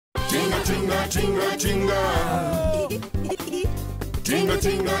Tinga, tinga, tinga, tinga. Tinga,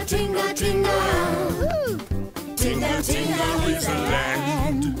 tinga, tinga, tinga. Tinga, tinga is a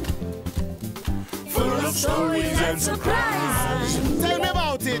land full of stories and surprise. Tell me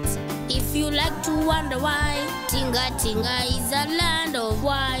about it. If you like to wonder why, Tinga Tinga is a land of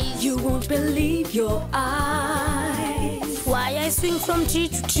wise. You won't believe your eyes. Why I swing from tree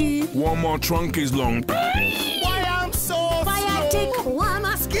to tree. One more trunk is long. Why I'm so Why I slow. take why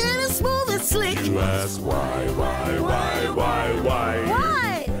my skin is smooth and slick. You ask why? Why?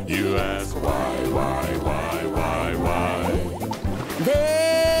 You ask why?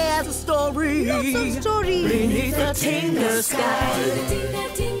 There's a story. Lots of stories Beneath the Tinga sky. Tinga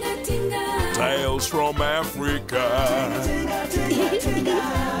Tinga Tinga. Tales from Africa.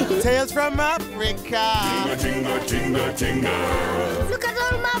 Tales from Africa. Tinga, tinga, tinga. Look at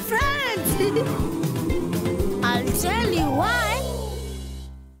all my friends. I'll tell you why.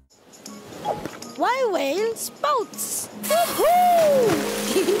 Why whale spouts?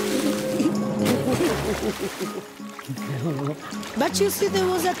 But you see, there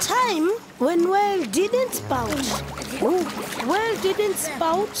was a time when whale didn't spout. Whale didn't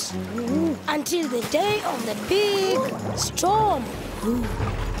spout until the day of the big storm.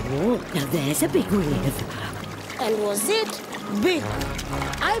 Now there's a big wave. And was it big?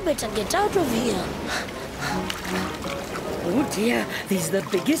 I better get out of here. Oh dear, these are the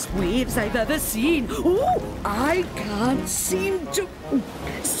biggest waves I've ever seen. Oh, I can't seem to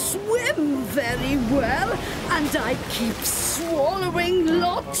swim very well, and I keep swallowing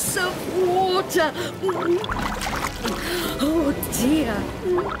lots of water. Oh dear,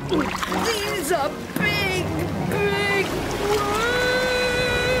 these are big, big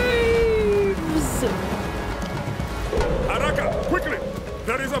waves. Araka, quickly!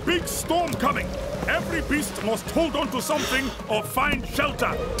 There is a big storm coming. Every beast must hold on to something or find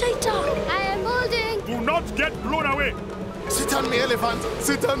shelter. Tighter. I am holding. Do not get blown away. Sit on me, elephant.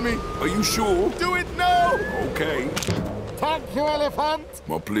 Sit on me. Are you sure? Do it now. Okay. Thank you, elephant.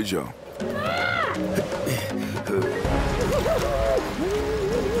 My pleasure.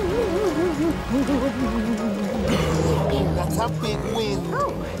 Oh, that's a big wind.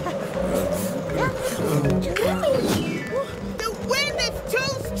 The wind is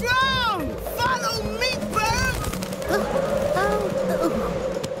too strong. Follow me, bird.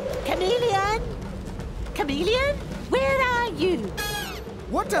 Chameleon? Chameleon? Where are you?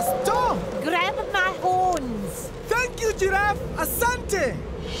 What a storm. Grab my horns. Thank you, Giraffe. Asante.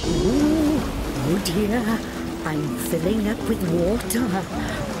 Oh dear, I'm filling up with water.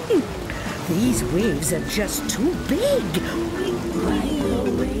 These waves are just too big.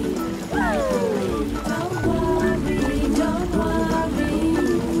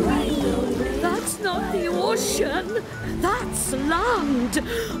 That's not the ocean. That's land.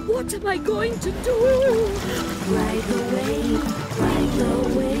 What am I going to do? Ride the wave, ride the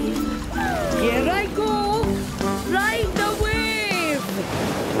wave. Here I go. Ride the wave.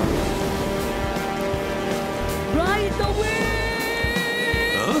 Ride the wave.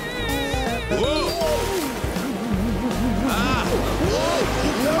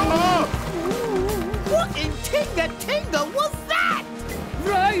 What in Tinga Tinga was that?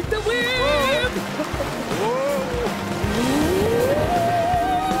 Ride the wave.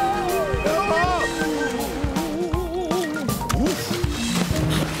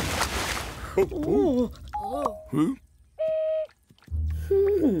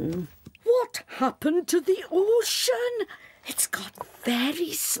 What happened to the ocean? It's got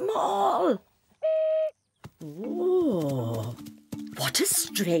very small. Oh, what a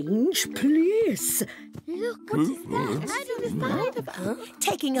strange place. Look, what is that? I don't know.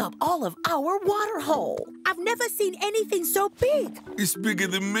 Taking up all of our water hole. I've never seen anything so big. It's bigger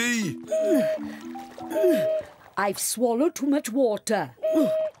than me. I've swallowed too much water.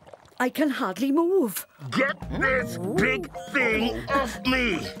 I can hardly move. Get this big thing off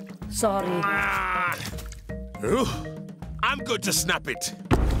me. Sorry. I'm going to snap it.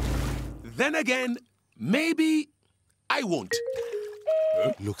 Then again, maybe I won't.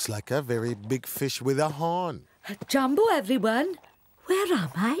 Looks like a very big fish with a horn. Jumbo, everyone. Where am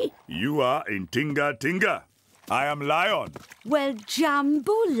I? You are in Tinga Tinga. I am Lion. Well,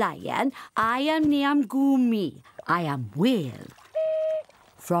 Jumbo Lion, I am Niamgumi. I am whale.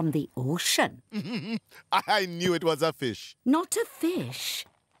 From the ocean. I knew it was a fish. Not a fish,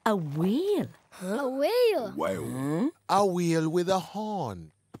 a whale. A whale. Well, A whale with a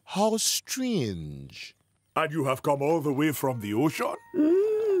horn. How strange. and you have come all the way from the ocean?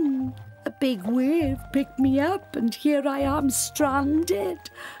 A big wave picked me up and here I am stranded.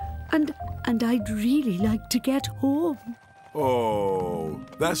 And I'd really like to get home. Oh,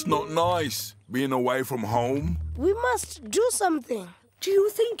 that's not nice, being away from home. We must do something. Do you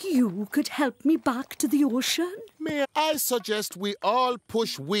think you could help me back to the ocean? May I suggest we all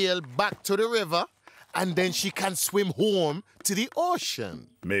push Whale back to the river and then she can swim home to the ocean.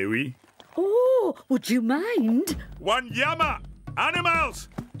 May we? Oh, would you mind? Wanyama! Animals!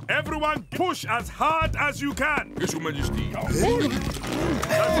 Everyone push as hard as you can! Yes, Your Majesty.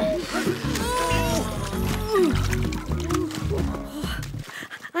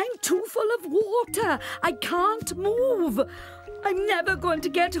 I'm too full of water. I can't move. I'm never going to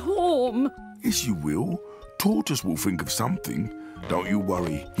get home. Yes, you will. Tortoise will think of something. Don't you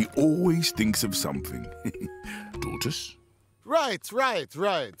worry. He always thinks of something. Tortoise? Right. Okay.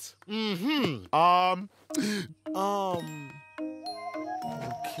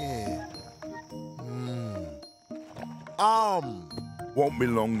 Won't be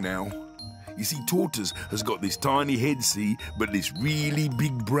long now. You see, Tortoise has got this tiny head, see, but this really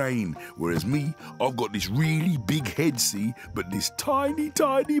big brain. Whereas me, I've got this really big head, see, but this tiny,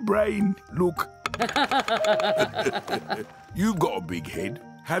 tiny brain. Look. You've got a big head.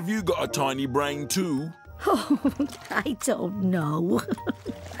 Have you got a tiny brain too? Oh, I don't know.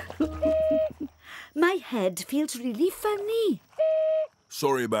 My head feels really funny.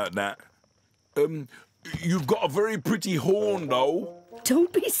 Sorry about that. You've got a very pretty horn, though.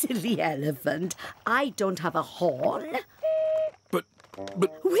 Don't be silly, Elephant. I don't have a horn. But...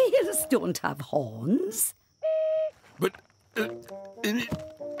 Whales don't have horns. But...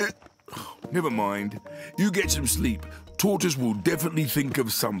 never mind. You get some sleep. Tortoise will definitely think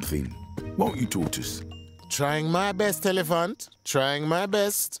of something. Won't you, Tortoise? Trying my best, Elephant. Trying my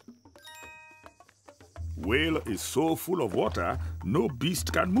best. Whale is so full of water, no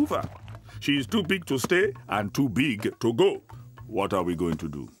beast can move her. She is too big to stay and too big to go. What are we going to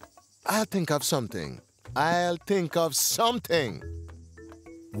do? I'll think of something. Why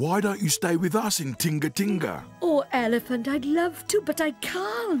don't you stay with us in Tinga Tinga? Oh, Elephant, I'd love to, but I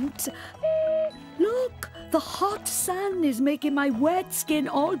can't. Look, the hot sun is making my wet skin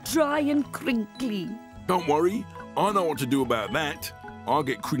all dry and crinkly. Don't worry. I know what to do about that. I'll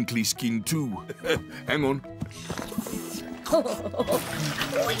get crinkly skin too. Hang on.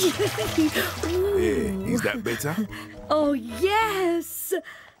 There, is that better? Oh, yes.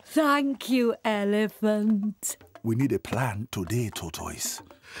 Thank you, Elephant. We need a plan today, Tortoise.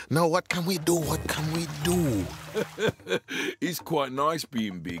 Now, what can we do? It's quite nice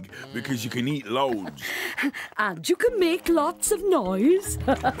being big because you can eat loads. And you can make lots of noise.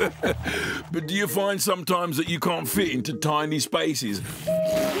 But do you find sometimes that you can't fit into tiny spaces?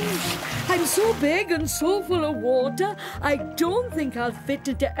 I'm so big and so full of water, I don't think I'll fit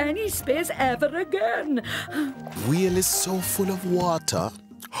into any space ever again. Whale is so full of water.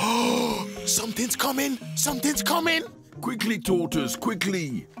 Something's coming! Quickly, Tortoise,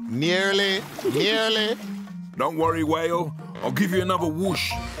 quickly. Nearly. Don't worry, Whale. I'll give you another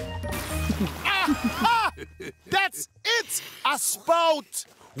whoosh. That's it! A spout!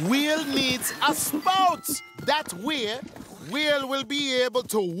 Whale needs a spout! That way, Whale will be able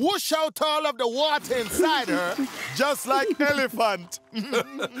to whoosh out all of the water inside her, just like Elephant.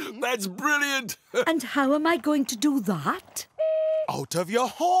 That's brilliant. And how am I going to do that? Out of your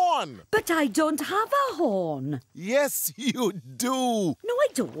horn! But I don't have a horn. Yes, you do. No, I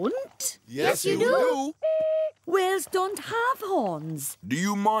don't. Yes, you do. Whales don't have horns. Do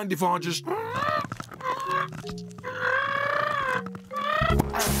you mind if I just...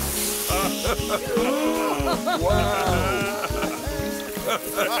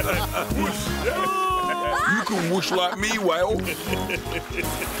 You can whoosh like me, Whale.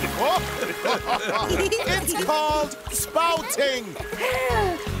 It's called spouting.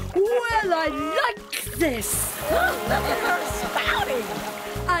 Well, I like this. Spouting!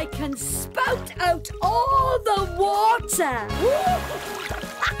 I can spout out all the water.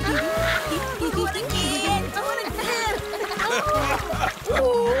 Do it again!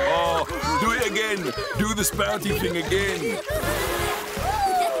 Oh, do it again. Do the spouty thing again.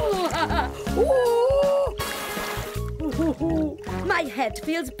 My head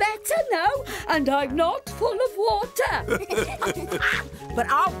feels better now, and I'm not full of water. But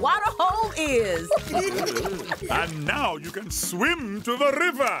our water hole is. And now you can swim to the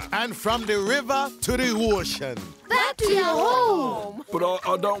river. And from the river to the ocean. Back to your home. But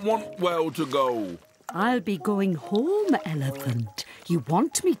I don't want Whale to go. I'll be going home, Elephant. You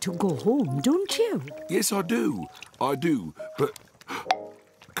want me to go home, don't you? Yes, I do. But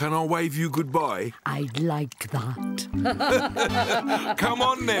can I wave you goodbye? I'd like that. Come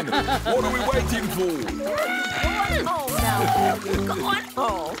on, then. What are we waiting for? Go on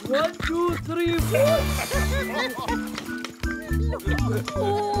home. 1, 2, 3, 4.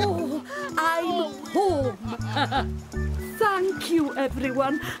 Oh, I'm home. Thank you,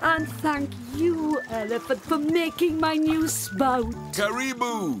 everyone, and thank you, Elephant, for making my new spout.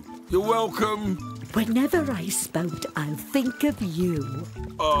 Caribou, you're welcome. Whenever I spout, I'll think of you.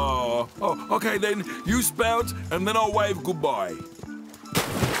 Oh, okay then. You spout, and then I'll wave goodbye.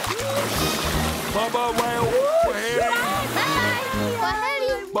 Bye-bye, whale.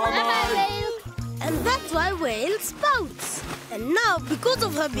 Bye-bye. And that's why whale spouts. And now, because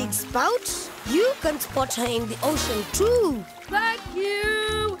of her big spout, you can spot her in the ocean too. Thank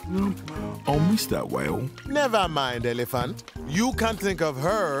you. I'll miss that whale. Never mind, Elephant. You can think of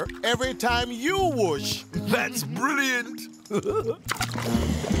her every time you whoosh. That's brilliant.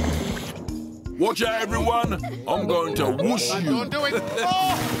 Watch out, everyone. I'm going to whoosh you. Don't do it.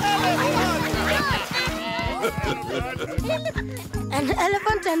 Oh, An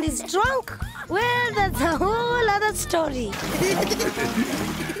elephant and his trunk? Well, that's a whole other story.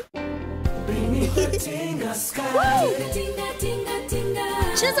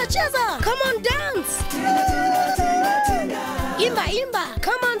 Cheza, cheza, come on, dance. Imba, imba,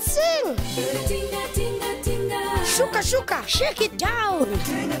 come on, sing. Shuka, shuka, shake it down. Woo-hoo.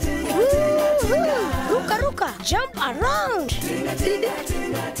 Ruka, ruka, jump around.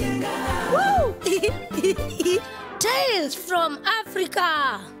 Woo! Tales from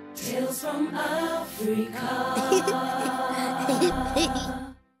Africa. Tales from Africa.